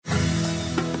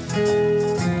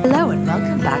Hello and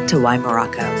welcome back to Why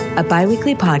Morocco, a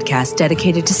bi-weekly podcast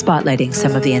dedicated to spotlighting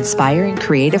some of the inspiring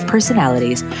creative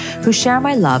personalities who share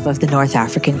my love of the North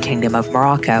African Kingdom of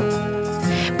Morocco.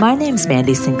 My name's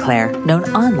Mandy Sinclair, known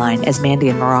online as Mandy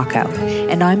in Morocco,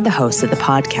 and I'm the host of the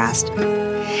podcast.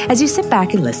 As you sit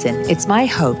back and listen, it's my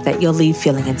hope that you'll leave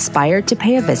feeling inspired to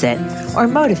pay a visit or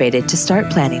motivated to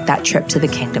start planning that trip to the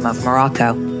Kingdom of Morocco.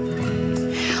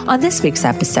 On this week's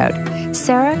episode,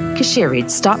 Sarah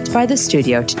Kashirid stopped by the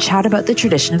studio to chat about the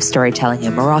tradition of storytelling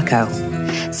in Morocco.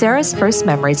 Sarah's first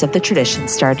memories of the tradition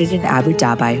started in Abu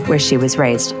Dhabi, where she was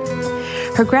raised.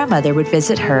 Her grandmother would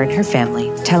visit her and her family,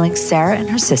 telling Sarah and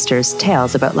her sisters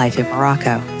tales about life in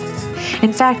Morocco.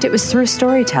 In fact, it was through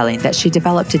storytelling that she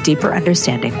developed a deeper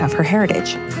understanding of her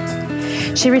heritage.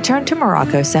 She returned to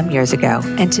Morocco some years ago,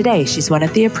 and today she's one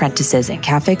of the apprentices in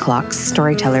Café Clock's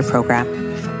storyteller program.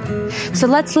 So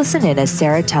let's listen in as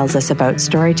Sarah tells us about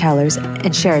storytellers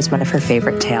and shares one of her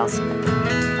favorite tales.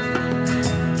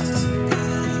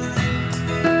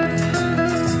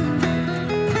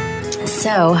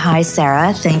 So, hi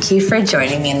Sarah, thank you for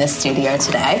joining me in the studio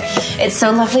today. It's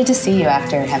so lovely to see you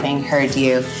after having heard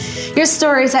your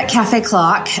stories at Café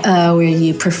Clock, where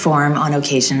you perform on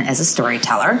occasion as a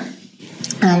storyteller.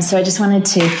 So I just wanted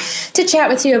to chat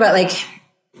with you about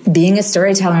being a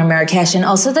storyteller in Marrakesh and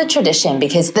also the tradition,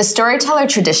 because the storyteller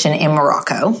tradition in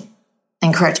Morocco,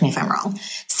 and correct me if I'm wrong,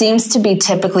 seems to be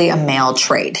typically a male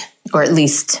trade, or at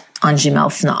least on Jumel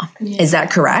Fna. Yeah. Is that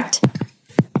correct?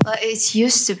 It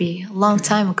used to be a long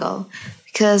time ago,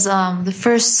 because the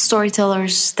first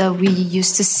storytellers that we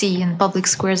used to see in public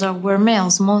squares were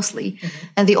males mostly,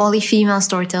 and the only female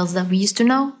storytellers that we used to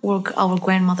know were our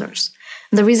grandmothers.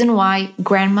 And the reason why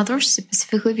grandmothers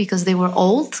specifically, because they were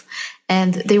old,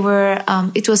 and they were,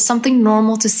 it was something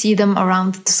normal to see them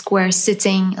around the square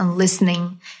sitting and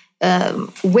listening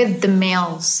with the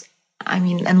males,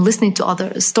 and listening to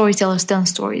other storytellers telling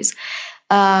stories.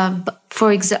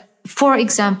 For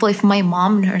example, if my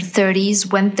mom in her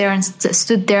 30s went there and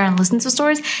stood there and listened to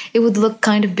stories, it would look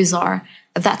kind of bizarre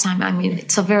at that time.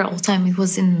 It's a very old time. It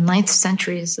was in the 9th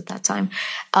century at that time.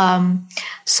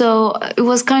 So it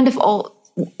was kind of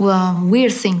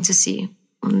weird thing to see.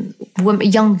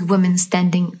 Young women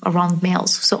standing around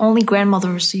males. So only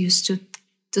grandmothers used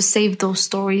to save those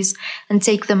stories and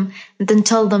take them and then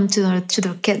tell them to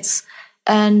their kids.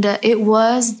 And it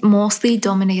was mostly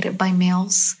dominated by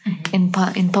males in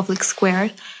public square.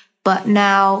 But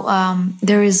now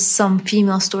there is some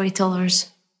female storytellers.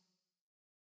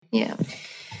 Yeah.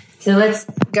 So let's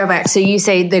go back. So you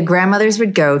say the grandmothers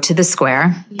would go to the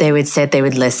square. Yeah. They would sit, they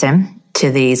would listen to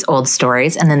these old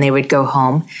stories, and then they would go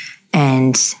home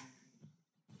and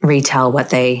retell what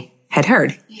they had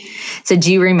heard. So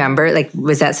do you remember,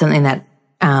 was that something that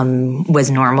was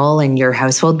normal in your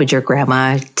household? Would your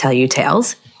grandma tell you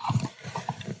tales?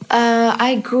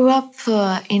 I grew up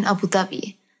in Abu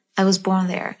Dhabi. I was born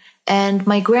there. And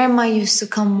my grandma used to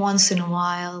come once in a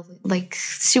while.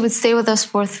 She would stay with us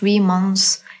for 3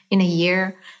 months in a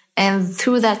year. And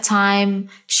through that time,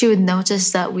 she would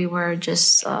notice that we were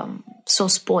just so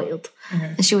spoiled.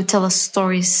 And she would tell us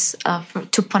stories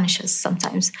to punish us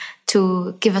sometimes,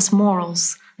 to give us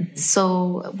morals.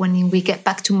 So when we get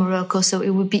back to Morocco, so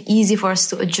it would be easy for us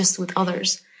to adjust with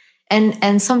others. And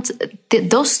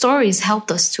those stories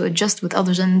helped us to adjust with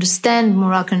others and understand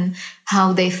Moroccan,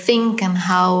 how they think and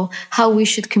how we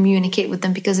should communicate with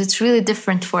them, because it's really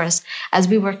different for us. As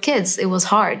we were kids, it was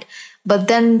hard. But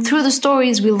then through the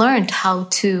stories, we learned how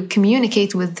to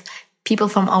communicate with people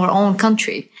from our own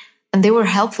country. And they were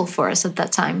helpful for us at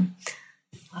that time.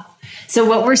 So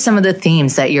what were some of the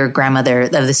themes that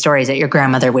the stories that your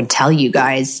grandmother would tell you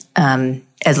guys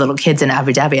as little kids in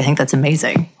Abu Dhabi? I think that's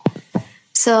amazing.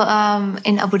 So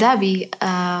in Abu Dhabi,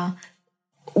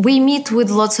 we meet with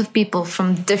lots of people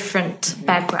from different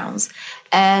backgrounds.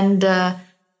 And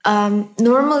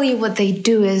normally what they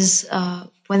do is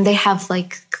when they have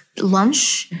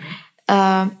lunch,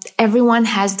 everyone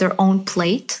has their own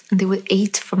plate, and they would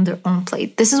eat from their own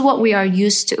plate. This is what we are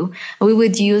used to. We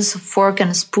would use a fork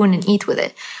and a spoon and eat with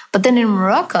it. But then in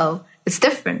Morocco, it's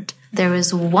different. There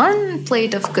is one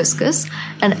plate of couscous,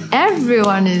 and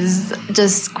everyone is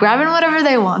just grabbing whatever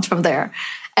they want from there.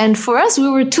 And for us, we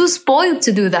were too spoiled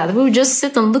to do that. We would just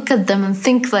sit and look at them and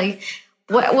think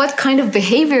what kind of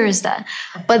behavior is that?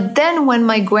 But then when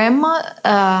my grandma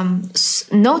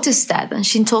noticed that, and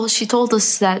she told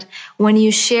us that when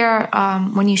you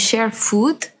share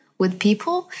food with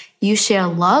people, you share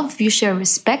love, you share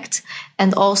respect,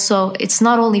 and also it's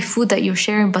not only food that you're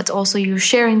sharing, but also you're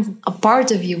sharing a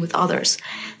part of you with others.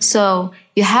 So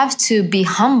you have to be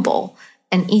humble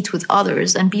and eat with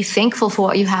others and be thankful for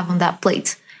what you have on that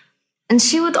plate. And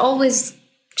she would always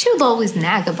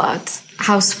nag about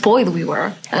how spoiled we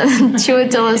were. And she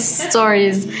would tell us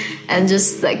stories and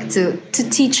just like to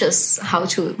teach us how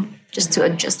to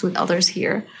adjust with others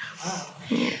here.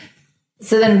 Yeah.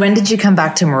 So then when did you come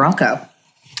back to Morocco?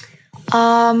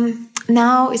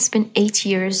 Now it's been 8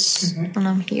 years when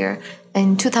I'm here.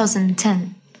 In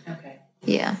 2010. Okay.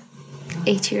 Yeah.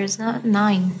 8 years, not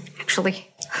 9, actually.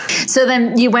 So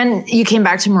then you came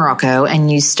back to Morocco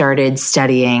and you started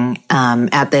studying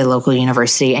at the local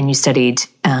university, and you studied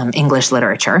English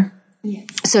literature. Yes.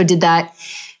 So did that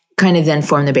kind of then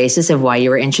form the basis of why you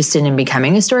were interested in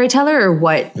becoming a storyteller, or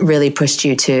what really pushed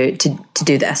you to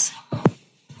do this?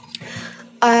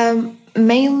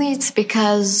 Mainly it's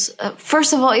because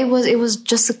first of all it was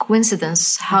just a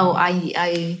coincidence how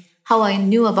I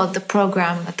knew about the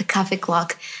program at the Cafe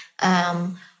Clock.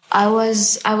 I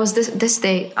was this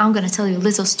day, I'm going to tell you a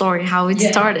little story how it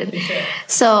started. Okay.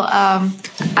 So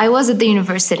I was at the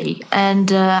university,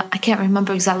 and I can't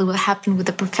remember exactly what happened with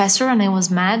the professor, and I was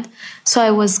mad. So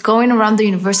I was going around the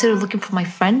university looking for my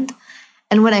friend.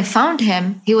 And when I found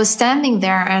him, he was standing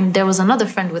there, and there was another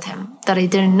friend with him that I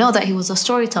didn't know that he was a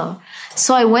storyteller.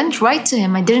 So I went right to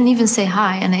him. I didn't even say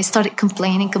hi, and I started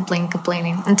complaining,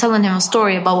 and telling him a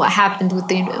story about what happened with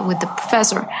the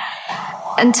professor.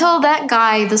 Until that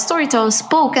guy, the storyteller,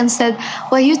 spoke and said,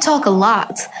 well, you talk a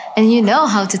lot and you know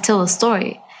how to tell a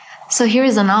story. So here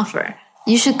is an offer.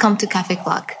 You should come to Cafe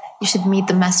Clock. You should meet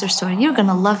the master story. You're going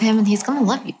to love him and he's going to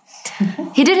love you.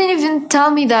 He didn't even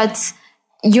tell me that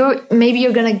you're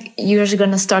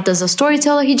going to start as a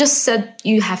storyteller. He just said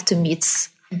you have to meet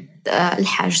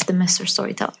Al-Hajj, the master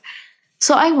storyteller.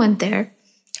 So I went there.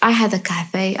 I had a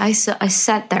cafe. I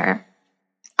sat there.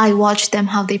 I watched them,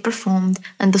 how they performed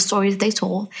and the stories they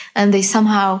told. And they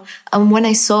somehow, when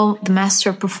I saw the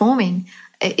master performing,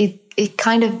 it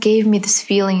kind of gave me this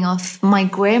feeling of my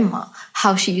grandma,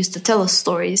 how she used to tell us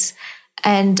stories.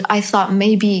 And I thought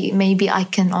maybe I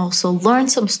can also learn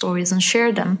some stories and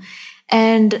share them.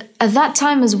 And at that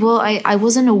time as well, I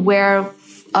wasn't aware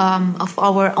of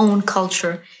our own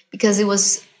culture, because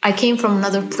I came from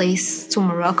another place to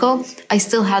Morocco. I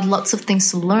still had lots of things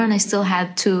to learn. I still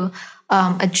had to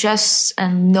adjust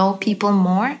and know people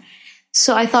more.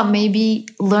 So I thought maybe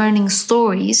learning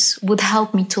stories would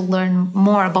help me to learn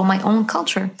more about my own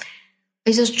culture.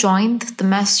 I just joined. The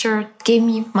master gave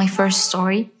me my first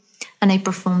story and I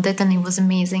performed it, and it was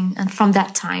amazing. And from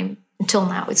that time until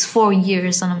now, it's 4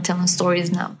 years and I'm telling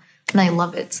stories now, and I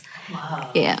love it. Wow.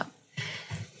 Yeah.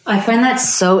 I find that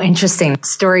so interesting.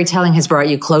 Storytelling has brought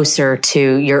you closer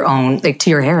to your own, like to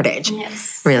your heritage.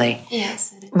 Yes. Really?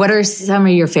 Yes. What are some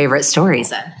of your favorite stories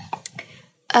then?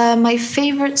 My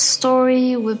favorite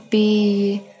story would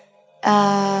be,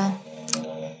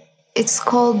 it's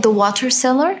called The Water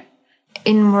Cellar.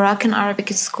 In Moroccan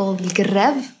Arabic, it's called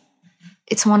Al-Garrab.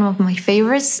 It's one of my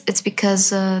favorites. It's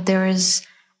because there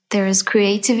is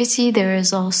creativity, there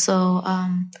is also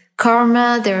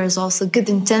karma, there is also good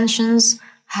intentions,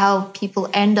 how people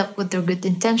end up with their good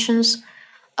intentions.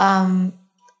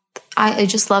 I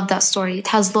just love that story. It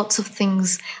has lots of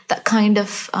things that kind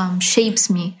of shapes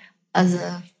me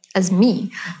as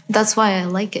me. That's why I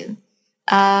like it.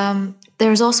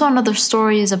 There's also another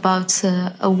story is about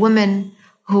a woman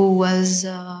who was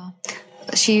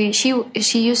she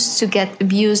used to get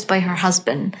abused by her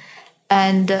husband,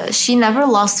 and she never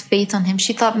lost faith on him.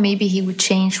 She thought maybe he would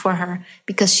change for her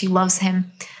because she loves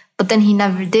him, but then he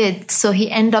never did. So he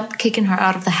ended up kicking her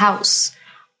out of the house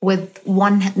with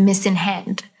one missing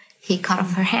hand. He cut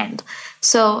off her hand.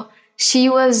 So she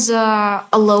was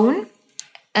alone,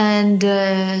 and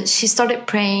she started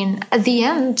praying. At the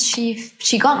end,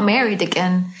 she got married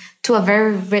again to a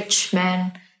very rich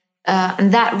man.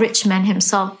 And that rich man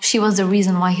himself, she was the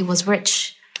reason why he was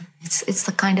rich. It's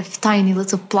the kind of tiny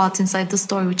little plot inside the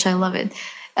story, which I love it.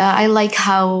 I like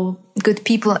how good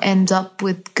people end up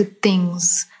with good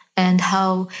things, and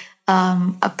how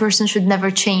a person should never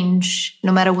change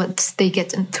no matter what they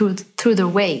get through their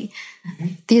way. Mm-hmm.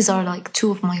 These are like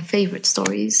two of my favorite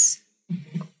stories.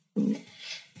 Mm-hmm.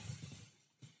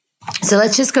 So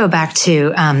let's just go back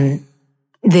to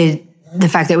the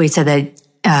fact that we said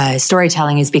that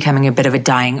storytelling is becoming a bit of a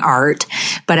dying art,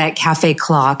 but at Cafe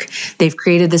Clock, they've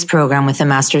created this program with a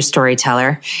master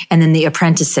storyteller, and then the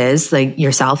apprentices, like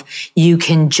yourself, you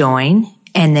can join,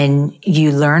 and then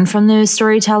you learn from the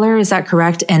storyteller. Is that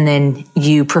correct? And then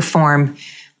you perform.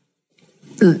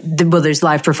 Well, there's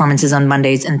live performances on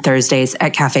Mondays and Thursdays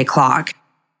at Cafe Clock.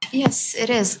 Yes, it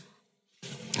is.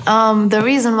 The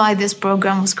reason why this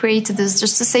program was created is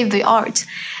just to save the art,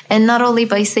 and not only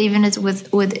by saving it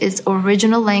with its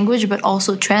original language, but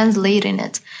also translating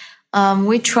it.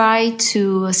 We try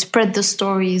to spread the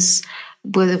stories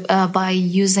by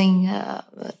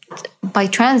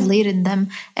translating them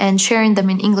and sharing them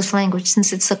in English language,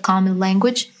 since it's a common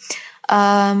language.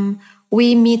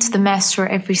 We meet the master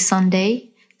every Sunday,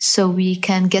 so we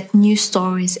can get new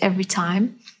stories every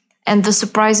time. And the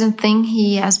surprising thing,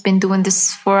 he has been doing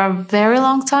this for a very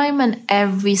long time, and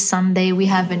every Sunday we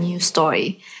have a new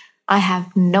story. I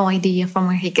have no idea from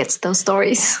where he gets those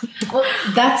stories. Well,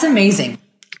 that's amazing.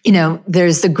 You know,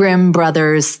 there's the Grimm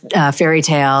brothers fairy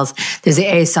tales, there's the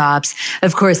Aesops.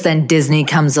 Of course, then Disney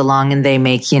comes along and they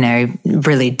make, you know,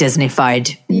 really Disney-fied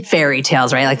fairy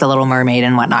tales, right? Like The Little Mermaid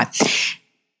and whatnot.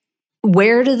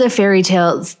 Where do the fairy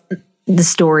tales, the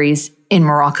stories in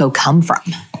Morocco come from?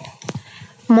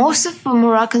 Most of the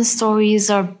Moroccan stories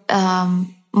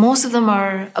most of them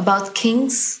are about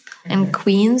kings and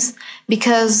queens,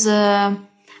 because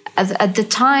at the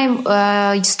time,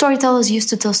 storytellers used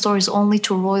to tell stories only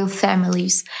to royal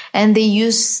families, and they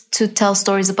used to tell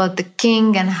stories about the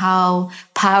king and how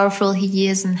powerful he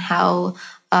is and how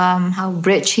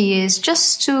rich he is,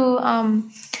 just to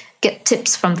get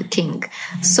tips from the king.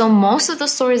 So most of the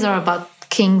stories are about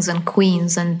kings and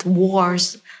queens and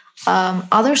wars.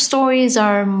 Other stories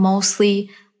are mostly,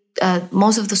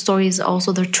 most of the stories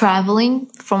also, they're traveling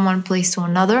from one place to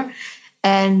another.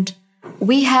 And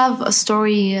we have a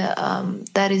story I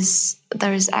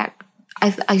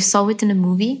saw it in a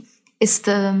movie. It's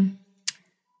the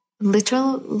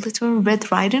Little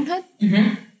Red Riding Hood.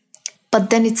 Mm-hmm. But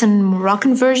then it's a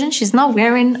Moroccan version. She's not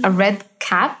wearing a red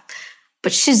cap,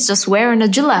 but she's just wearing a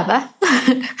jalaba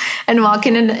and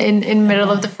walking in middle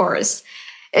of the forest.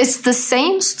 It's the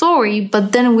same story,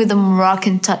 but then with a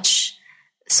Moroccan touch.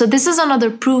 So this is another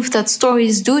proof that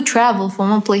stories do travel from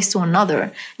one place to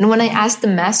another. And when I asked the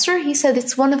master, he said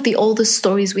it's one of the oldest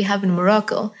stories we have in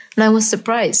Morocco. And I was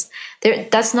surprised.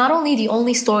 That's not only the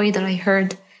only story that I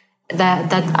heard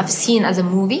that I've seen as a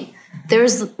movie.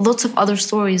 There's lots of other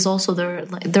stories also.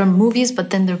 They're movies,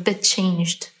 but then they're a bit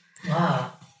changed.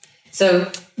 Wow.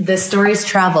 So the stories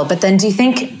travel. But then do you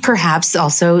think perhaps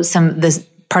also this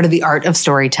part of the art of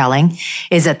storytelling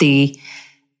is that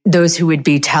those who would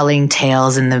be telling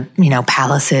tales in the, you know,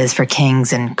 palaces for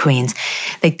kings and queens,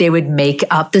 like they would make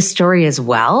up the story as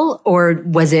well? Or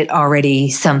was it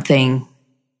already something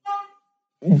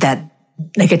that,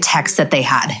 like a text that they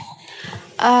had?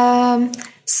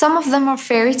 Some of them are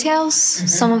fairy tales. Mm-hmm.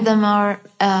 Some of them are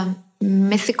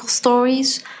mythical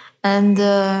stories. And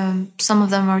some of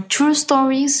them are true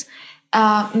stories.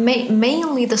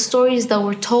 Mainly the stories that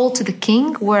were told to the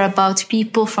king were about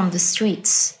people from the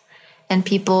streets, and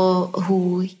people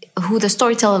who the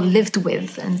storyteller lived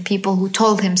with, and people who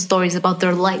told him stories about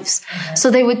their lives. Mm-hmm. So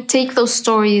they would take those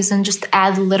stories and just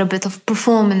add a little bit of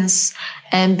performance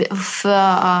and of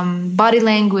body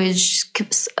language,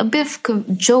 a bit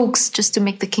of jokes just to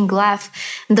make the king laugh,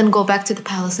 and then go back to the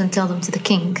palace and tell them to the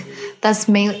king.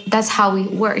 That's how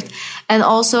it worked. And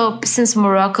also, since in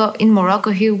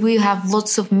Morocco here, we have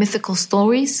lots of mythical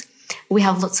stories. We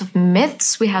have lots of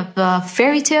myths. We have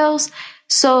fairy tales.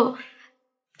 So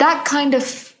that kind of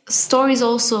stories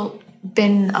also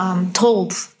been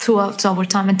told throughout our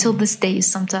time until this day.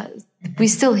 Sometimes we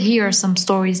still hear some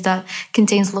stories that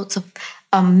contains lots of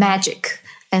magic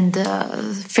and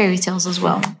fairy tales as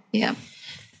well. Yeah.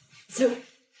 So,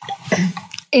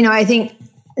 you know, I think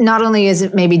not only is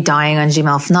it maybe dying on Jim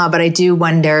El Fna, but I do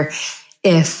wonder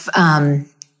if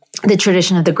the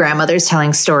tradition of the grandmothers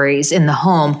telling stories in the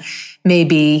home may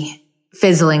be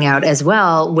fizzling out as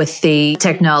well with the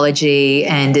technology,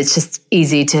 and it's just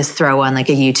easy to throw on like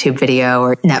a YouTube video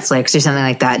or Netflix or something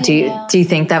like that. Yeah. Do you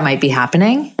think that might be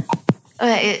happening?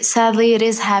 Sadly, it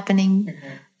is happening. Mm-hmm.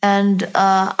 And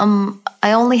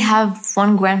I only have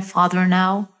one grandfather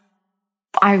now.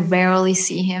 I rarely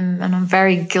see him, and I'm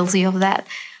very guilty of that.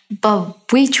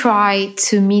 But we try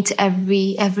to meet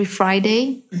every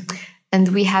Friday, mm-hmm. and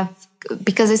we have,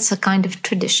 because it's a kind of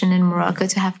tradition in Morocco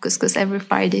to have couscous every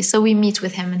Friday. So we meet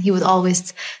with him, and he would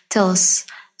always tell us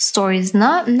stories,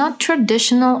 not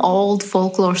traditional old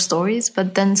folklore stories,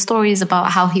 but then stories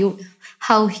about how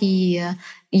he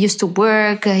used to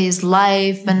work, his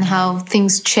life, and how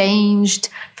things changed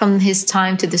from his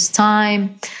time to this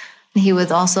time. He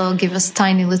would also give us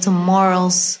tiny little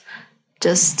morals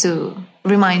just to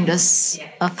remind us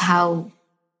of how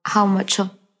much of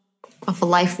a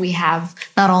life we have,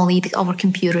 not only our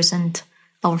computers and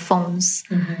our phones.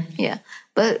 Mm-hmm. Yeah.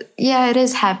 But yeah, it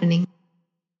is happening.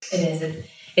 It is.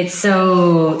 It's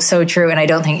so true. And I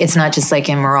don't think it's not just like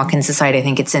in Moroccan society. I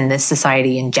think it's in this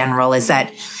society in general, is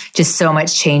that just so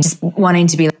much change, just wanting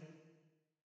to be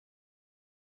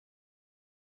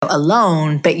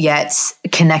alone, but yet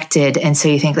connected. And so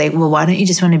you think like, well, why don't you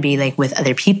just want to be like with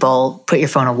other people, put your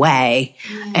phone away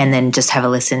and then just have a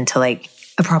listen to like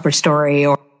a proper story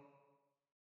or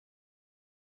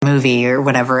movie or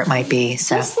whatever it might be.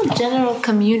 So just the general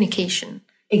communication.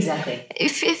 Exactly.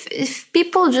 If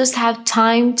people just have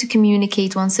time to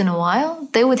communicate once in a while,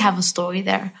 they would have a story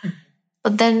there.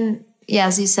 But then, yeah,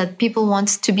 as you said, people want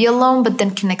to be alone, but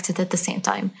then connected at the same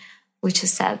time, which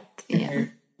is sad. Yeah.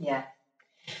 Yeah.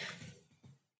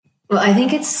 Well, I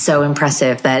think it's so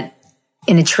impressive that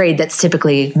in a trade that's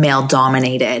typically male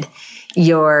dominated,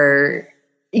 you're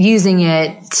using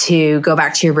it to go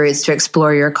back to your roots, to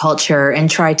explore your culture and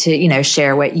try to, you know,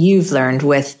 share what you've learned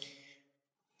with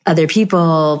other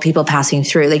people passing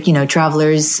through, like, you know,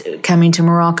 travelers coming to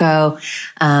Morocco.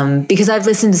 Because I've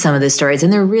listened to some of the stories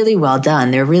and they're really well done.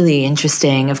 They're really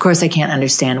interesting. Of course, I can't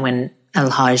understand when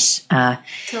Al-Hajj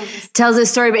tells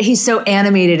this story, but he's so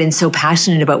animated and so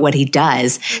passionate about what he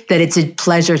does that it's a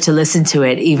pleasure to listen to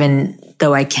it, even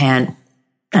though I can't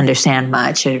understand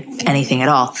much or anything at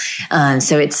all.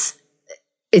 So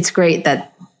it's great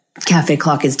that Cafe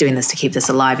Clock is doing this to keep this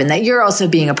alive and that you're also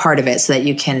being a part of it so that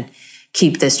you can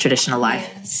keep this tradition alive.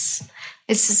 Yes.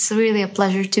 It's really a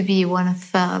pleasure to be one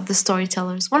of the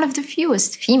storytellers, one of the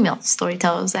fewest female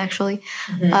storytellers, actually.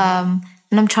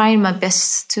 And I'm trying my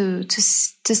best to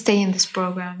stay in this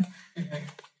program.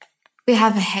 We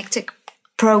have a hectic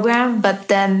program, but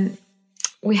then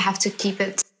we have to keep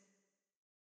it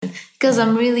because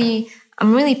I'm really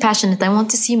passionate. I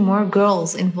want to see more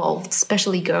girls involved,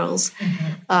 especially girls,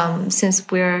 since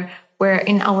we're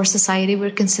in our society,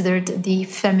 we're considered the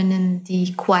feminine,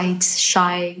 the quiet,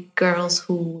 shy girls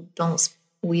who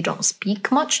we don't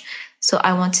speak much. So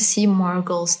I want to see more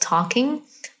girls talking.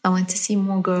 I want to see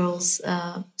more girls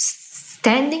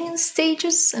standing in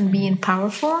stages and being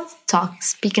powerful,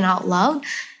 speaking out loud.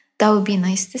 That would be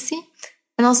nice to see.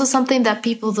 And also something that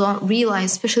people don't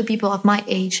realize, especially people of my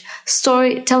age,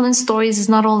 telling stories is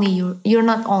not only you're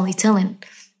not only telling,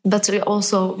 but you're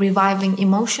also reviving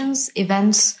emotions,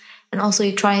 events, and also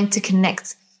you're trying to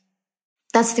connect.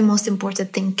 That's the most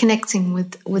important thing, connecting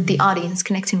with the audience,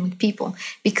 connecting with people.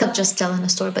 Because just telling a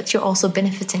story, but you're also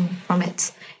benefiting from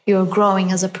it. You're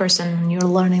growing as a person and you're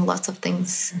learning lots of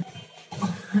things.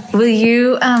 Will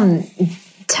you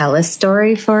tell a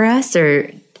story for us,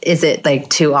 or is it like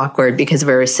too awkward because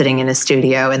we're sitting in a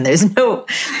studio and there's no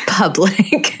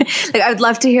public? Like, I would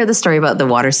love to hear the story about the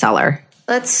water cellar.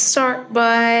 Let's start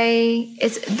by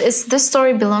this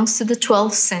story belongs to the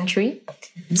 12th century.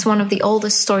 It's one of the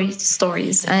oldest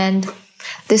stories, and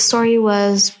this story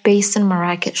was based in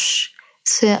Marrakesh.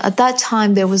 So at that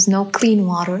time, there was no clean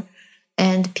water,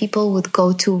 and people would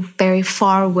go to very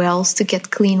far wells to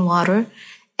get clean water.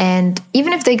 And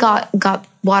even if they got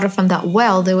water from that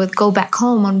well, they would go back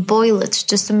home and boil it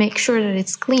just to make sure that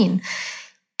it's clean.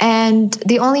 And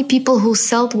the only people who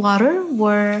sold water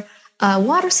were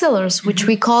water sellers, which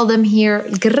we call them here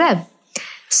Greb.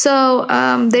 So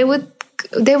they would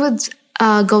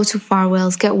go to far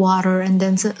wells, get water, and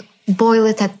then boil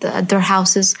it at their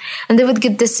houses. And they would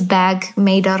get this bag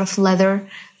made out of leather,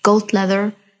 goat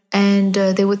leather, and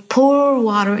they would pour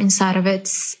water inside of it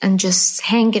and just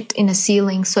hang it in a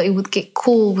ceiling so it would get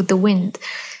cool with the wind.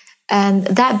 And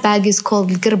that bag is called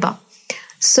Girba.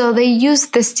 So they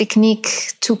used this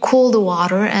technique to cool the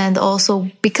water, and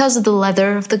also because of the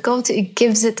leather of the goat, it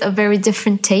gives it a very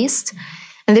different taste.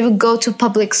 And they would go to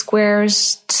public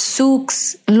squares,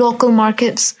 souks, local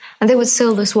markets, and they would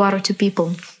sell this water to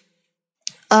people.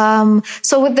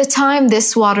 So with the time,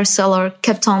 this water seller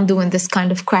kept on doing this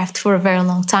kind of craft for a very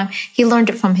long time. He learned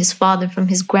it from his father, from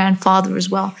his grandfather as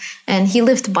well, and he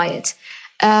lived by it.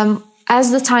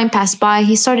 As the time passed by,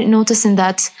 he started noticing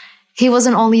that he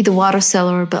wasn't only the water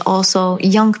seller, but also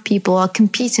young people are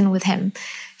competing with him.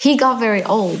 He got very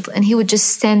old and he would just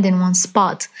stand in one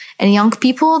spot. And young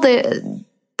people,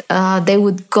 they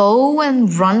would go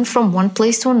and run from one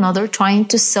place to another trying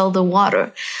to sell the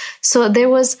water. So there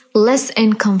was less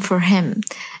income for him.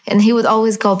 And he would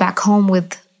always go back home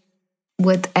with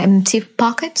empty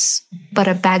pockets, but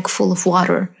a bag full of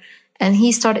water. And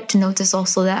he started to notice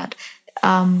also that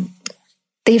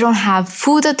they don't have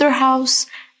food at their house.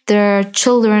 His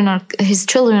children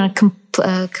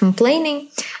are complaining.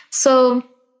 So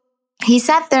he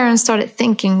sat there and started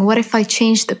thinking, what if I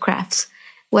changed the crafts?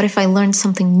 What if I learned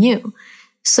something new?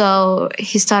 So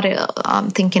he started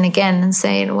thinking again and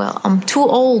saying, well, I'm too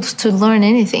old to learn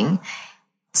anything.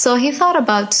 So he thought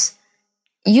about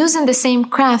using the same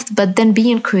craft, but then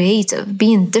being creative,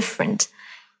 being different.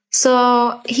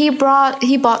 So he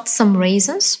bought some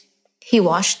raisins. He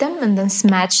washed them and then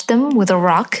smashed them with a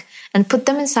rock and put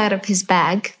them inside of his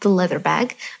bag, the leather bag,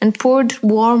 and poured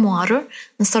warm water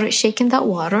and started shaking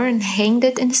that water and hanged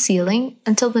it in the ceiling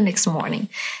until the next morning.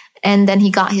 And then he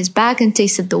got his bag and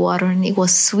tasted the water, and it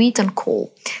was sweet and cool.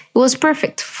 It was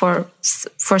perfect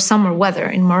for summer weather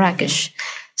in Marrakesh.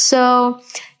 So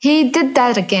he did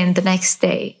that again the next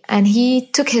day, and he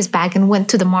took his bag and went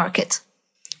to the market.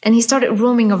 And he started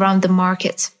roaming around the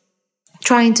market,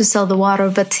 trying to sell the water,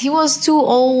 but he was too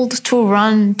old to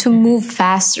run, to move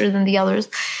faster than the others.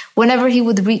 Whenever he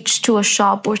would reach to a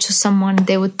shop or to someone,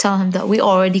 they would tell him that we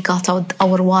already got out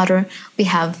our water. We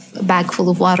have a bag full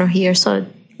of water here, so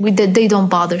they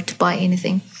don't bother to buy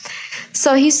anything. So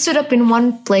he stood up in one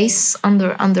place under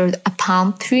a palm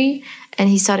tree, and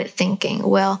he started thinking,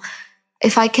 well,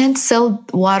 if I can't sell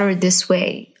water this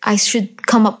way, I should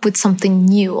come up with something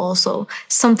new also,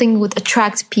 something would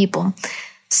attract people.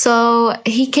 So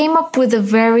he came up with a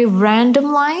very random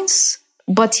lines,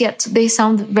 but yet they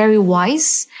sound very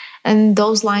wise. And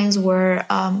those lines were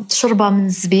شربة من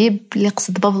الزبيب اللي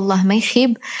قصد باب الله ما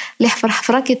يخيب اللي حفر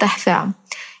حفرك يتحفع.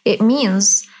 It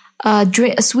means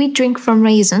a sweet drink from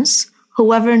raisins.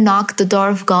 Whoever knocked the door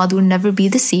of God will never be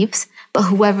deceived, but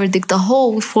whoever digged a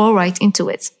hole will fall right into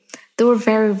it. They were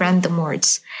very random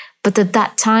words. But at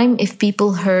that time, if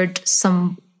people heard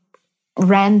some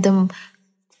random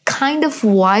kind of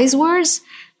wise words,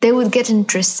 they would get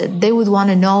interested. They would want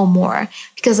to know more,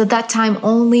 because at that time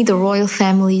only the royal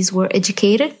families were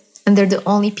educated, and they're the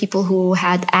only people who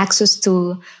had access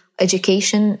to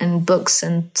education and books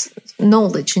and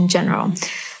knowledge in general.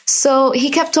 So he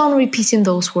kept on repeating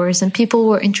those words, and people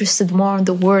were interested more in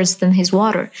the words than his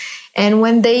water. And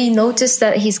when they noticed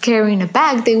that he's carrying a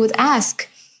bag, they would ask,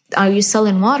 "Are you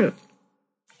selling water?"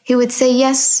 He would say,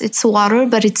 "Yes, it's water,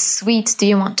 but it's sweet. Do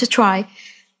you want to try?"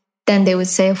 Then they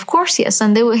would say, "Of course, yes."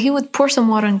 And he would pour some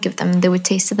water and give them, and they would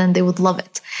taste it, and they would love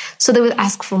it. So they would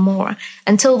ask for more,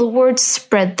 until the word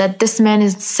spread that this man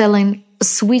is selling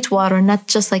sweet water, not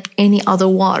just like any other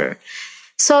water.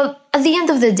 So at the end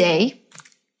of the day,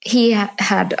 he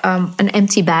had an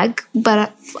empty bag, but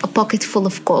a pocket full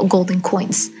of golden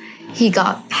coins. He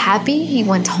got happy, he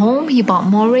went home, he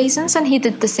bought more raisins, and he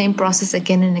did the same process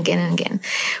again and again and again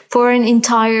for an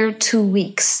entire 2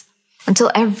 weeks,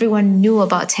 until everyone knew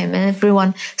about him and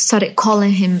everyone started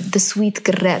calling him the sweet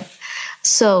Greb.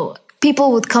 So people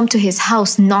would come to his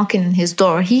house knocking on his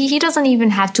door. He doesn't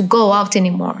even have to go out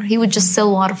anymore. He would just sell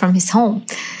water from his home.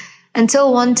 Until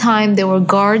one time there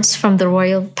were guards from the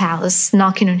royal palace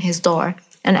knocking on his door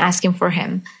and asking for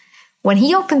him. When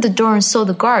he opened the door and saw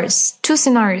the guards, 2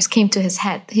 scenarios came to his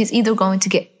head. He's either going to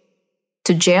get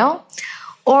to jail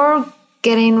or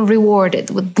getting rewarded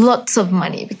with lots of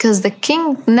money, because the king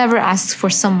never asks for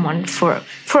someone for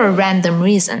a random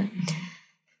reason.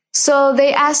 So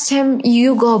they asked him, "You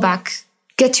go back,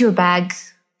 get your bag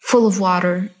full of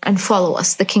water and follow us.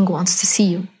 The king wants to see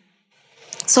you."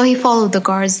 So he followed the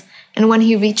guards, and when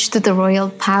he reached the royal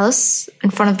palace in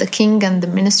front of the king and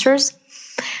the ministers,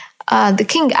 the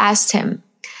king asked him,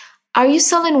 "Are you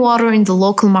selling water in the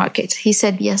local market?" He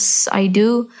said, "Yes, I do."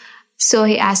 So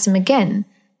he asked him again,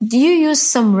 "Do you use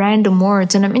some random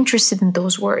words? And I'm interested in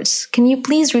those words. Can you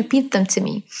please repeat them to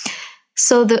me?"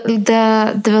 So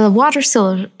the water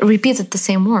seller repeated the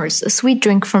same words: "A sweet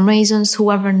drink from raisins.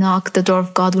 Whoever knocked the door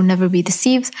of God will never be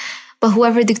deceived, but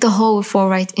whoever digged a hole will fall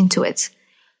right into it."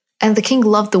 And the king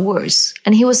loved the words,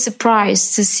 and he was surprised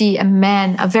to see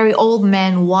a very old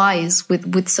man, wise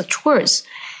with such words.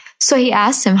 So he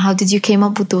asked him, "How did you came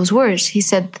up with those words?" He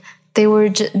said,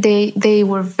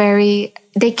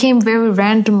 they came very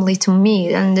randomly to me,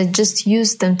 and I just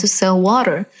used them to sell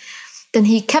water." Then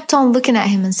he kept on looking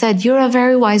at him and said, "You're a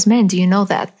very wise man. Do you know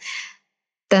that?"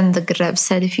 Then the Greb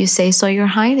said, "If you say so,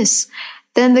 Your Highness."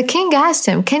 Then the king asked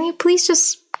him, "Can you please just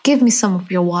give me some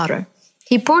of your water?"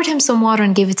 He poured him some water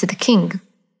and gave it to the king.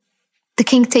 The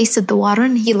king tasted the water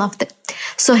and he loved it.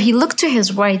 So he looked to his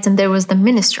right, and there was the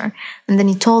minister. And then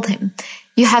he told him,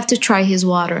 "You have to try his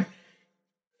water."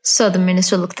 So the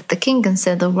minister looked at the king and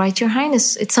said, "All right, Your Highness,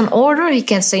 it's an order. He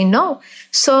can't say no."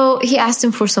 So he asked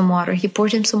him for some water. He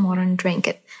poured him some water and drank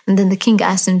it. And then the king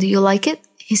asked him, "Do you like it?"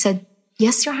 He said,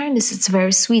 "Yes, Your Highness, it's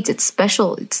very sweet. It's special.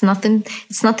 It's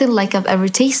nothing like I've ever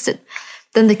tasted."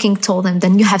 Then the king told him,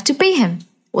 "Then you have to pay him.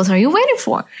 What are you waiting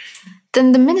for?" Then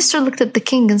the minister looked at the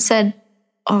king and said,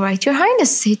 "All right, Your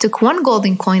Highness." He took 1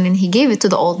 golden coin and he gave it to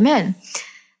the old man.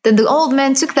 Then the old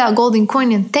man took that golden coin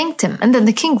and thanked him. And then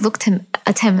the king looked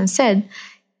at him and said,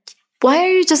 "Why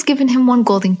are you just giving him 1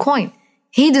 golden coin?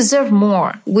 He deserved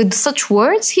more. With such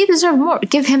words, he deserved more.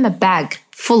 Give him a bag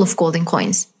full of golden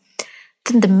coins."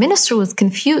 Then the minister was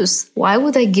confused. Why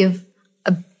would I give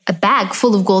a a bag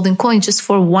full of golden coins just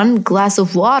for one glass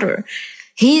of water.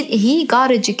 He got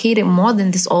educated more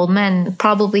than this old man.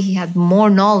 Probably he had more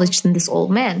knowledge than this old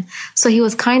man. So he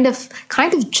was kind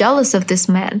of jealous of this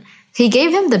man. He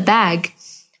gave him the bag,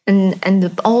 and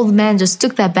the old man just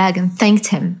took that bag and thanked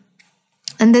him.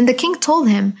 And then the king told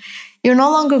him, "You're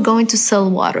no longer going to sell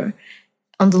water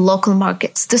on the local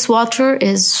markets. This water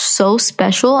is so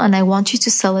special, and I want you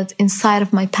to sell it inside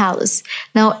of my palace.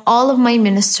 Now, all of my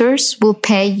ministers will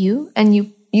pay you, and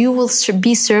you will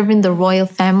be serving the royal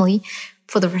family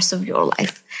for the rest of your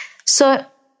life." So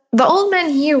the old man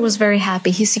here was very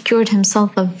happy. He secured himself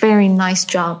a very nice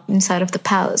job inside of the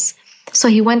palace. So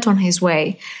he went on his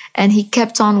way, and he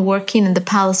kept on working in the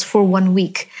palace for 1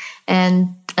 week,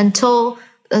 and until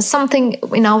something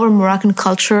in our Moroccan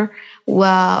culture,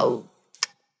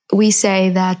 we say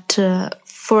that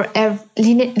for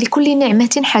لكل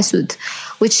نعمة حسود,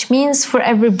 which means for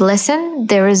every blessing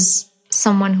there is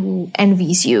someone who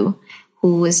envies you,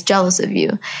 who is jealous of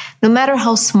you. No matter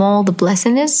how small the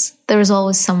blessing is, there is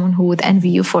always someone who would envy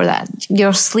you for that.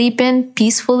 You're sleeping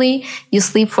peacefully, you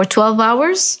sleep for 12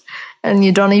 hours, and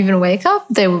you don't even wake up,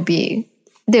 they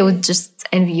would just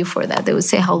envy you for that. They would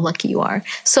say how lucky you are.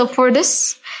 So for this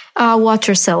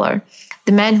water seller,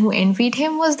 the man who envied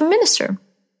him was the minister,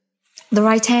 the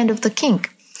right hand of the king.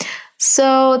 So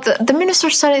the minister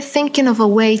started thinking of a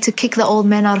way to kick the old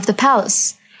man out of the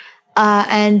palace.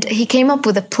 And he came up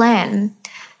with a plan.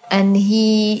 And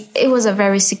it was a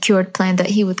very secured plan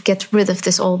that he would get rid of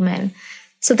this old man.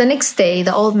 So the next day,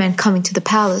 the old man coming to the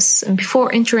palace, and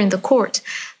before entering the court,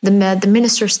 the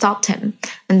minister stopped him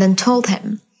and then told him,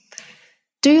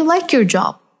 "Do you like your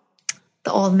job?"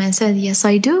 The old man said, "Yes,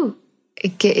 I do.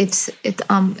 It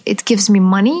gives me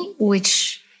money,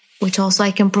 which also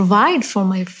I can provide for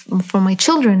my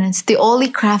children. It's the only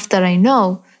craft that I know,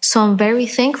 so I'm very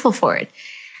thankful for it."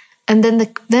 And then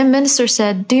the minister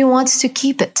said, "Do you want to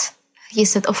keep it?" He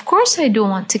said, "Of course I do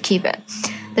want to keep it."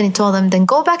 Then he told him,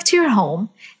 "Then go back to your home,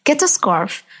 get a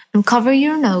scarf, and cover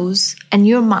your nose and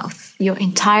your mouth, your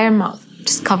entire mouth.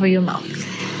 Just cover your mouth."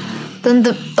 Then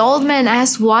the old man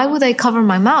asked, "Why would I cover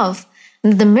my mouth?"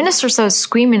 And the minister started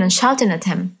screaming and shouting at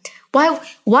him,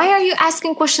 Why are you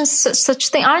asking questions such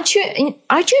thing? Aren't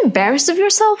you embarrassed of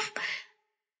yourself?"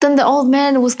 Then the old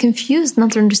man was confused,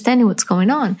 not understanding what's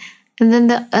going on. And then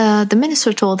the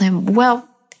minister told him, "Well,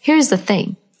 here's the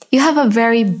thing. You have a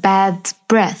very bad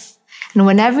breath. And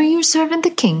whenever you're serving the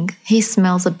king, he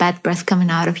smells a bad breath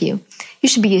coming out of you. You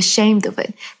should be ashamed of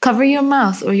it. Cover your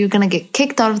mouth or you're going to get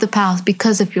kicked out of the palace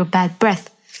because of your bad breath."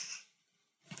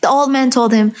 The old man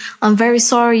told him, "I'm very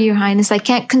sorry, Your Highness. I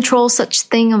can't control such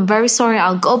thing. I'm very sorry.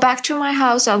 I'll go back to my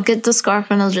house. I'll get the scarf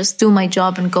and I'll just do my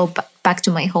job and go back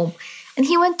to my home." And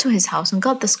he went to his house and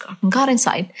got the scarf and got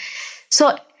inside. So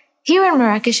here in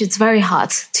Marrakesh, it's very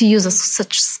hot to use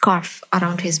such scarf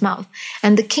around his mouth.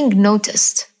 And the king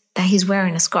noticed that he's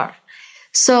wearing a scarf.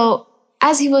 So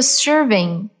as he was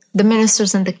serving the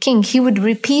ministers and the king, he would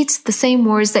repeat the same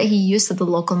words that he used at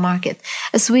the local market.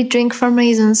 "A sweet drink from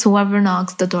raisins, whoever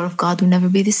knocks the door of God will never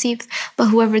be deceived, but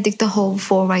whoever dig the hole will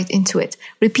fall right into it."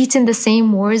 Repeating the same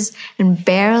words and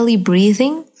barely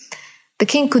breathing.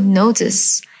 The king could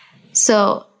notice. So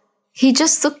he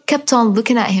just kept on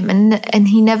looking at him, and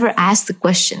he never asked the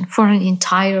question for an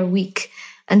entire week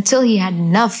until he had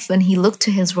enough, and he looked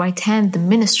to his right hand, the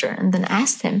minister, and then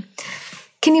asked him,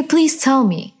 "Can you please tell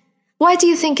me, why do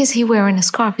you think is he wearing a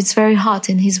scarf? It's very hot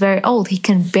and he's very old. He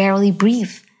can barely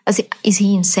breathe. Is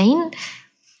he insane?"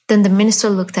 Then the minister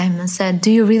looked at him and said,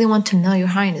 "Do you really want to know,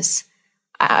 Your Highness?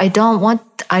 I don't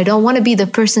want to be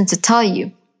the person to tell you."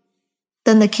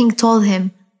 Then the king told him,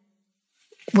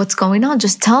 "What's going on?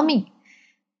 Just tell me."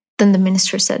 Then the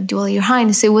minister said, "Well, Your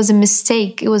Highness, it was a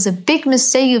mistake. It was a big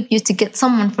mistake of you to get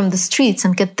someone from the streets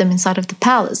and get them inside of the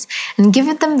palace and give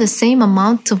them the same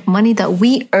amount of money that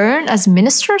we earn as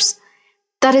ministers.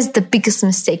 That is the biggest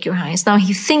mistake, Your Highness." Now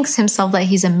he thinks himself that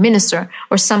he's a minister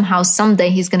or somehow someday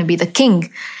he's going to be the king.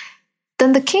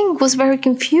 Then the king was very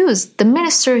confused. The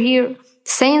minister here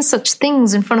saying such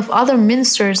things in front of other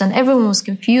ministers, and everyone was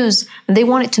confused and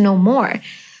they wanted to know more.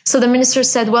 So the minister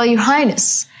said, "Well, Your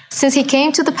Highness, since he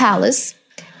came to the palace,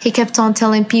 he kept on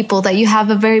telling people that you have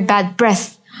a very bad breath.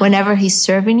 Whenever he's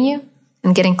serving you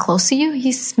and getting close to you,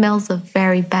 he smells a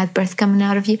very bad breath coming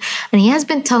out of you. And he has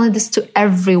been telling this to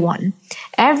everyone.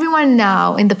 Everyone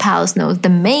now in the palace knows,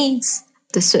 the maids,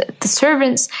 the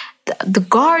servants, the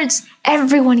guards,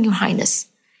 everyone, Your Highness.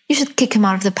 You should kick him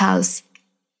out of the palace."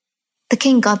 The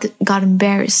king got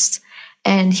embarrassed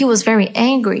and he was very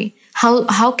angry.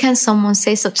 How can someone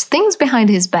say such things behind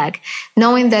his back,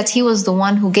 knowing that he was the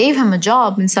one who gave him a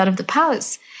job inside of the palace?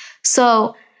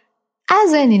 So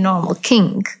as any normal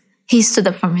king, he stood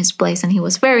up from his place and he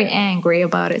was very angry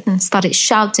about it and started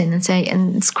shouting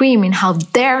and screaming, how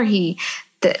dare he,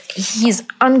 that he's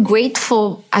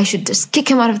ungrateful, I should just kick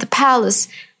him out of the palace.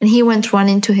 And he went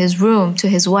running to his room, to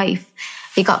his wife.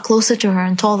 He got closer to her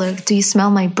and told her, do you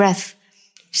smell my breath?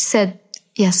 She said,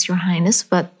 yes, Your Highness,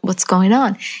 but what's going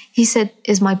on? He said,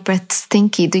 is my breath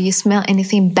stinky? Do you smell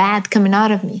anything bad coming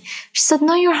out of me? She said,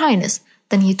 no, Your Highness.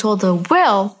 Then he told her,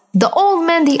 well, the old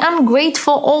man, the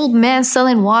ungrateful old man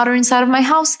selling water inside of my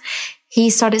house, he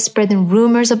started spreading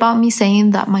rumors about me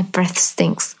saying that my breath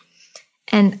stinks.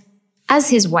 And as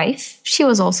his wife, she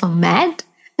was also mad.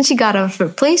 And she got out of her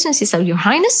place and she said, Your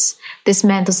Highness, this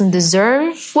man doesn't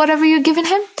deserve whatever you're giving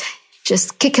him.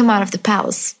 Just kick him out of the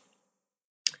palace.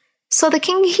 So the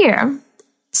king here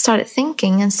started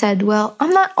thinking and said, well,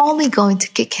 I'm not only going to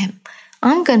kick him.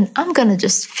 I'm gonna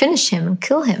just finish him and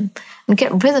kill him and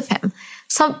get rid of him.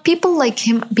 Some people like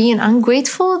him being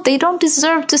ungrateful, they don't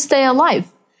deserve to stay alive.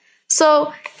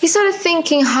 So he started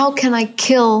thinking, how can I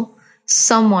kill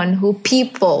someone who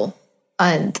people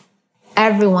and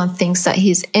everyone thinks that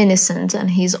he's innocent and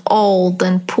he's old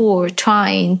and poor,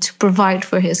 trying to provide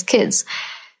for his kids?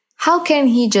 How can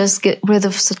he just get rid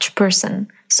of such a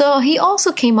person? So he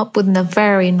also came up with a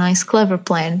very nice, clever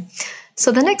plan.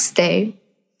 So the next day,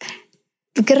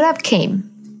 Garab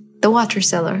came, the water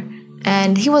seller,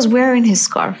 and he was wearing his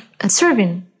scarf and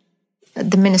serving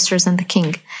the ministers and the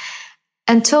king,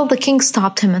 until the king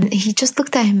stopped him and he just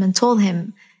looked at him and told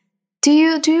him, do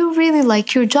you really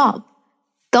like your job?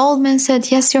 The old man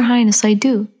said, yes, Your Highness, I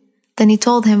do. Then he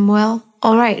told him, well,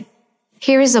 all right,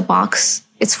 here is a box.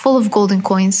 It's full of golden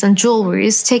coins and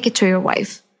jewelries. Take it to your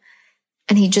wife.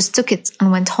 And he just took it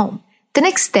and went home. The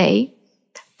next day,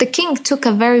 the king took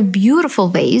a very beautiful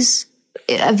vase,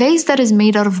 a vase that is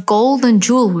made out of gold and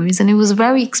jewelries, and it was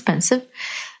very expensive.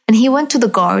 And he went to the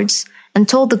guards and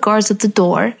told the guards at the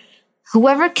door,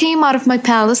 whoever came out of my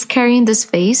palace carrying this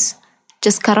vase,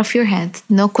 just cut off your head,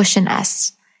 no question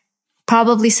asked.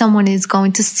 Probably someone is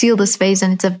going to steal this vase,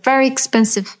 and it's a very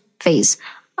expensive vase.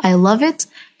 I love it,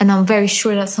 and I'm very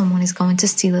sure that someone is going to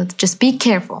steal it. Just be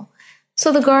careful.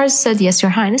 So the guards said, yes,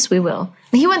 Your Highness, we will.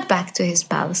 And he went back to his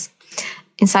palace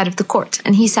inside of the court,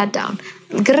 and he sat down.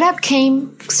 Garab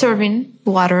came serving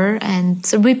water and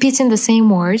repeating the same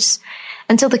words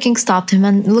until the king stopped him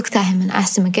and looked at him and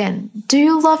asked him again, do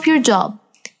you love your job?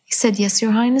 He said, yes,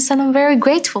 Your Highness, and I'm very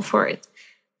grateful for it.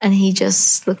 And he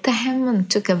just looked at him and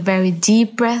took a very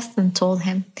deep breath and told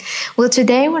him, well,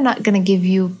 today we're not going to give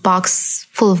you a box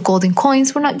full of golden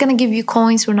coins. We're not going to give you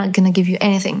coins. We're not going to give you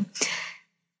anything.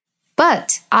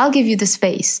 But I'll give you this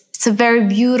vase. It's a very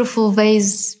beautiful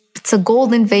vase. It's a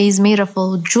golden vase made of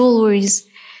jewelries.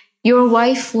 Your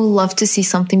wife will love to see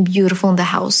something beautiful in the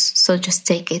house. So just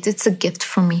take it. It's a gift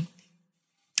from me.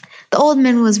 The old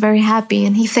man was very happy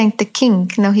and he thanked the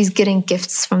king. Now he's getting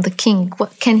gifts from the king.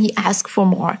 What can he ask for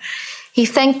more? He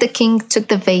thanked the king, took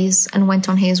the vase, and went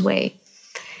on his way.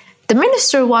 The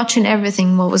minister watching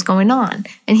everything, what was going on,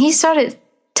 and he started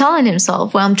telling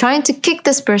himself, well, I'm trying to kick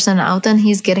this person out and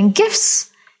he's getting gifts.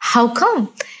 How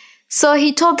come? So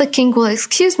he told the king, well,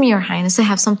 excuse me, Your Highness, I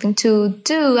have something to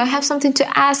do. I have something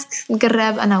to ask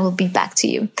Garab and I will be back to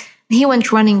you. He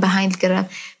went running behind Garab.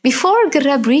 Before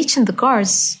Garab reached the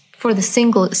guards for the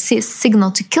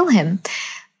signal to kill him,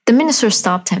 the minister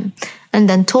stopped him and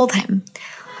then told him,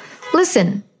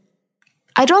 listen,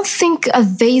 I don't think a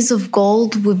vase of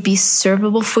gold would be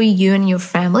servable for you and your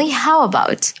family. How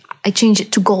about I change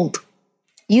it to gold?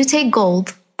 You take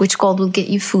gold, which gold will get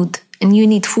you food. And you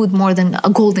need food more than a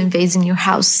golden vase in your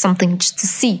house, something just to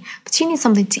see. But you need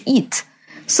something to eat.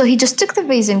 So he just took the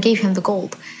vase and gave him the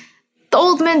gold. The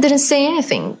old man didn't say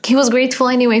anything. He was grateful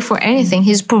anyway for anything.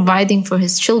 He's providing for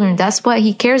his children. That's what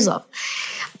he cares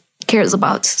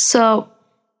about. So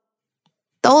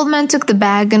the old man took the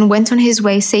bag and went on his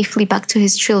way safely back to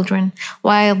his children,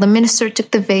 while the minister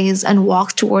took the vase and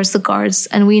walked towards the guards.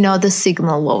 And we know the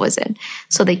signal, what was it?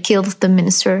 So they killed the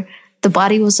minister. The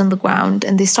body was on the ground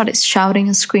and they started shouting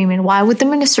and screaming. Why would the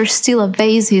minister steal a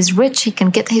vase? He's rich. He can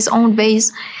get his own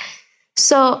vase.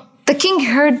 So the king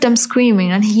heard them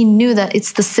screaming and he knew that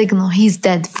it's the signal. He's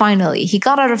dead. Finally, he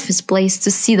got out of his place to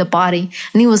see the body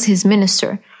and he was his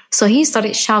minister. So he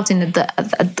started shouting at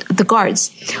the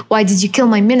guards. Why did you kill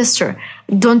my minister?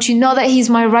 Don't you know that he's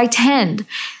my right hand?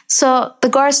 So the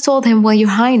guards told him, well, Your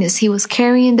Highness, he was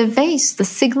carrying the vase, the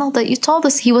signal that you told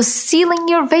us. He was stealing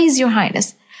your vase, Your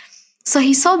Highness. So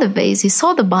he saw the vase, he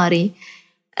saw the body,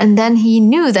 and then he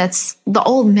knew that the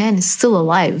old man is still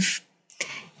alive.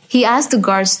 He asked the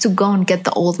guards to go and get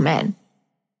the old man.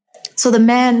 So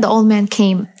the old man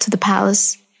came to the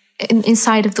palace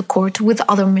inside of the court with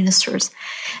other ministers.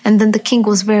 And then the king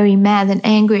was very mad and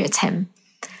angry at him.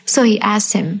 So he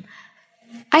asked him,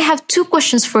 I have 2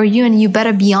 questions for you and you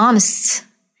better be honest.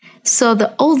 So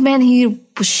the old man, he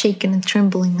was shaking and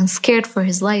trembling and scared for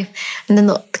his life. And then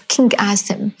the king asked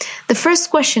him, the first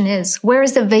question is, where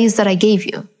is the vase that I gave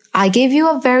you? I gave you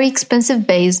a very expensive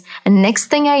vase, and next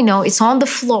thing I know, it's on the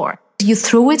floor. You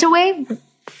threw it away?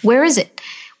 Where is it?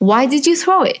 Why did you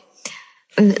throw it?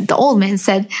 And the old man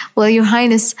said, well, Your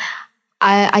Highness,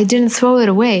 I didn't throw it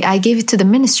away. I gave it to the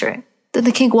minister. Then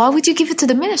the king, why would you give it to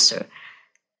the minister?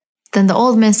 Then the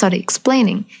old man started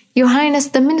explaining, Your Highness,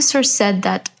 the minister said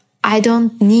that I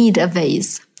don't need a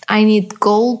vase. I need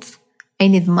gold. I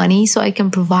need money so I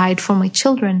can provide for my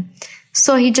children.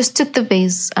 So he just took the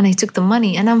vase and I took the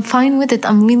money, and I'm fine with it.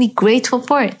 I'm really grateful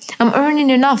for it. I'm earning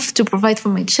enough to provide for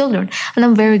my children, and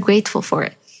I'm very grateful for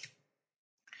it.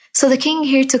 So the king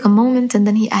here took a moment, and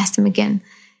then he asked him again,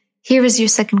 here is your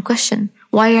second question.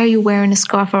 Why are you wearing a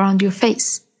scarf around your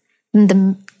face? And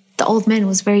the old man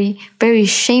was very, very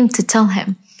ashamed to tell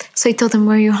him. So he told him,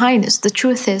 well, Your Highness, the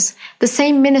truth is, the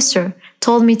same minister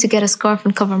told me to get a scarf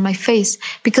and cover my face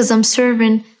because I'm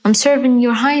serving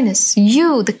Your Highness,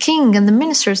 you, the king and the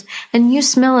ministers, and you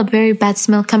smell a very bad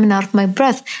smell coming out of my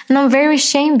breath, and I'm very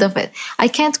ashamed of it. I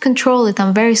can't control it.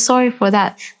 I'm very sorry for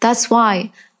that. That's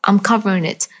why I'm covering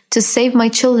it, to save my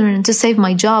children and to save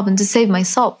my job and to save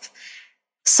myself.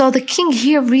 So the king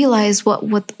here realized what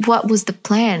was the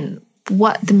plan,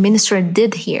 what the minister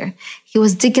did here. He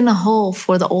was digging a hole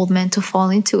for the old man to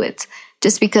fall into it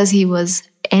just because he was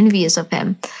envious of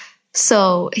him.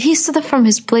 So he stood up from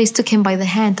his place, took him by the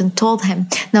hand and told him,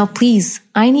 now please,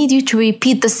 I need you to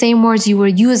repeat the same words you were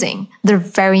using. They're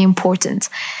very important.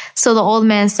 So the old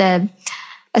man said,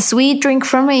 a sweet drink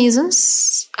from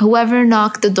raisins. Whoever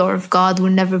knocked the door of God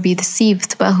will never be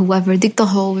deceived, but whoever digged the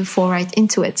hole will fall right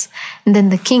into it. And then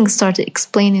the king started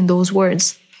explaining those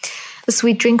words. A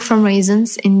sweet drink from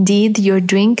raisins. Indeed, your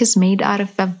drink is made out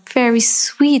of a very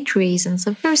sweet raisins,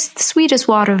 the very sweetest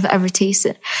water I've ever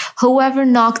tasted. Whoever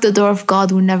knocked the door of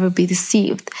God will never be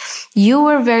deceived. You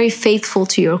were very faithful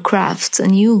to your craft,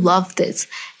 and you loved it.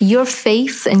 Your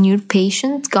faith and your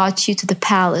patience got you to the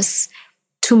palace,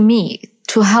 to me,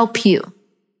 to help you.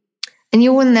 And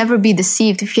you will never be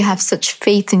deceived if you have such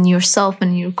faith in yourself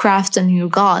and your craft and your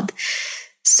God.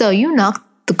 So you knocked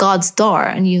the God's door,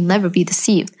 and you'll never be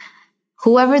deceived.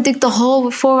 Whoever digged the hole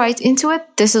will fall right into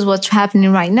it. This is what's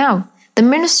happening right now. The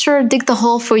minister digged the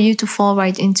hole for you to fall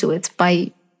right into it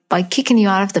by kicking you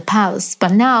out of the palace.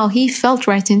 But now he fell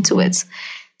right into it.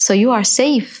 So you are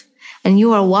safe, and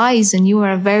you are wise, and you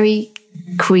are a very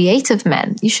creative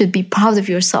man. You should be proud of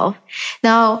yourself.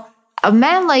 Now, a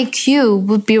man like you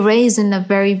would be raising a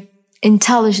very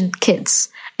intelligent kids.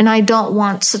 And I don't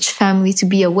want such family to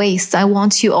be a waste. I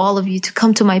want you, all of you, to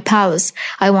come to my palace.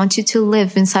 I want you to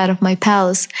live inside of my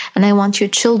palace. And I want your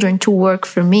children to work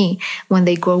for me when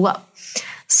they grow up.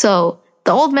 So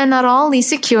the old man not only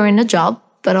securing a job,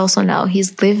 but also now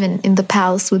he's living in the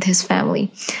palace with his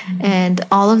family. Mm-hmm. And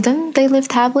all of them, they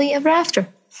lived happily ever after.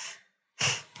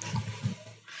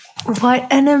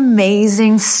 What an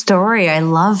amazing story. I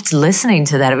loved listening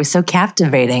to that. It was so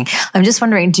captivating. I'm just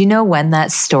wondering, do you know when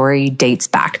that story dates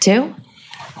back to?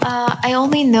 I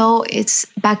only know it's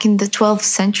back in the 12th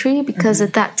century because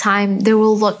at that time there were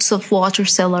lots of water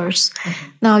cellars.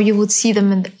 Now you would see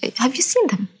them have you seen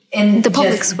them? In the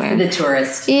public square. The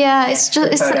tourist. Yeah, it's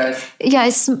just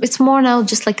it's more now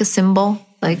just like a symbol,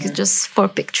 like just for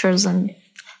pictures. And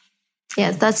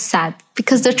yeah, that's sad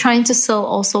because they're trying to sell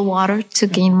also water to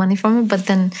gain money from it, but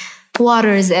then water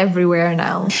is everywhere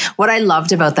now. What I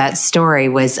loved about that story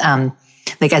was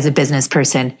like as a business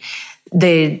person,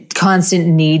 the constant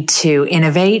need to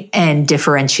innovate and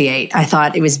differentiate. I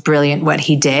thought it was brilliant what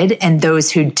he did. And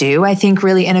those who do, I think,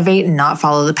 really innovate and not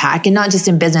follow the pack, and not just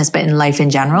in business, but in life in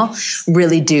general,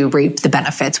 really do reap the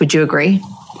benefits. Would you agree?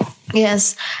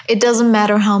 Yes. It doesn't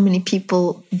matter how many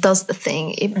people does the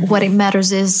thing. What it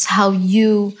matters is how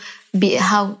you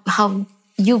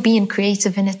being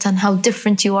creative in it and how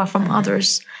different you are from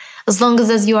others. As long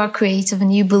as you are creative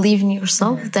and you believe in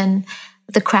yourself, then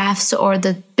the crafts or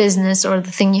the business or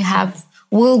the thing you have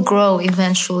will grow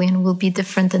eventually and will be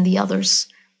different than the others.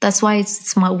 That's why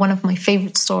it's one of my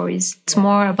favorite stories. It's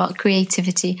more about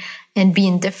creativity and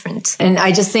being different. And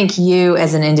I just think you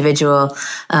as an individual,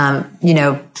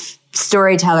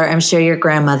 storyteller, I'm sure your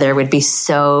grandmother would be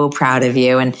so proud of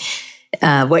you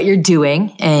and what you're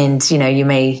doing. And, you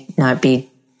may not be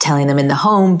telling them in the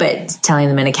home, but telling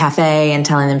them in a cafe and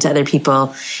telling them to other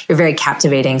people. You're very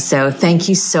captivating. So thank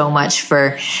you so much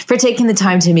for taking the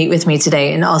time to meet with me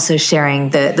today and also sharing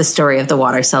the story of the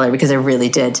water cellar, because I really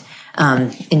did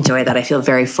enjoy that. I feel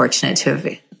very fortunate to have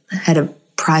had a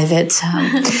private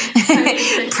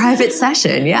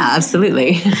session. Yeah,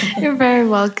 absolutely. You're very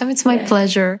welcome. It's my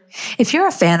pleasure. If you're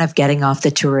a fan of getting off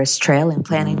the tourist trail and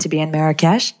planning to be in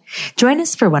Marrakesh, join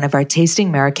us for one of our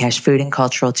Tasting Marrakesh food and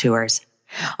cultural tours.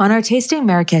 On our Tasting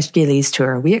Marrakesh Gillies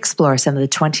tour, we explore some of the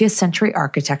 20th century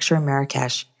architecture in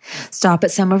Marrakesh, stop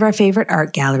at some of our favorite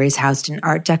art galleries housed in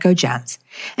Art Deco gems,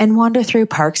 and wander through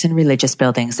parks and religious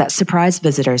buildings that surprise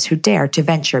visitors who dare to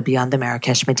venture beyond the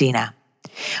Marrakesh Medina.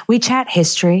 We chat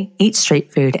history, eat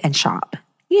street food, and shop.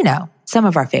 You know, some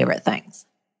of our favorite things.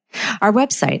 Our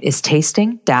website is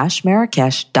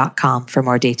tasting-marrakesh.com for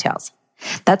more details.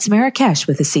 That's Marrakesh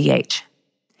with a CH.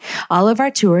 All of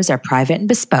our tours are private and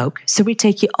bespoke, so we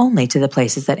take you only to the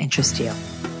places that interest you.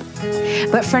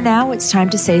 But for now, it's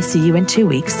time to say see you in 2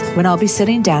 weeks, when I'll be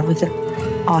sitting down with an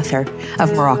author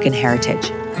of Moroccan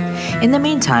heritage. In the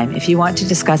meantime, if you want to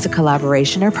discuss a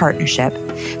collaboration or partnership,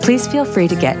 please feel free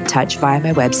to get in touch via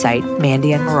my website,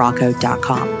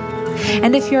 mandyandmorocco.com.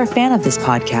 And if you're a fan of this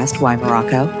podcast, Why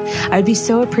Morocco, I would be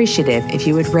so appreciative if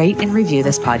you would rate and review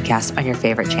this podcast on your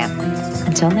favorite channel.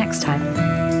 Until next time.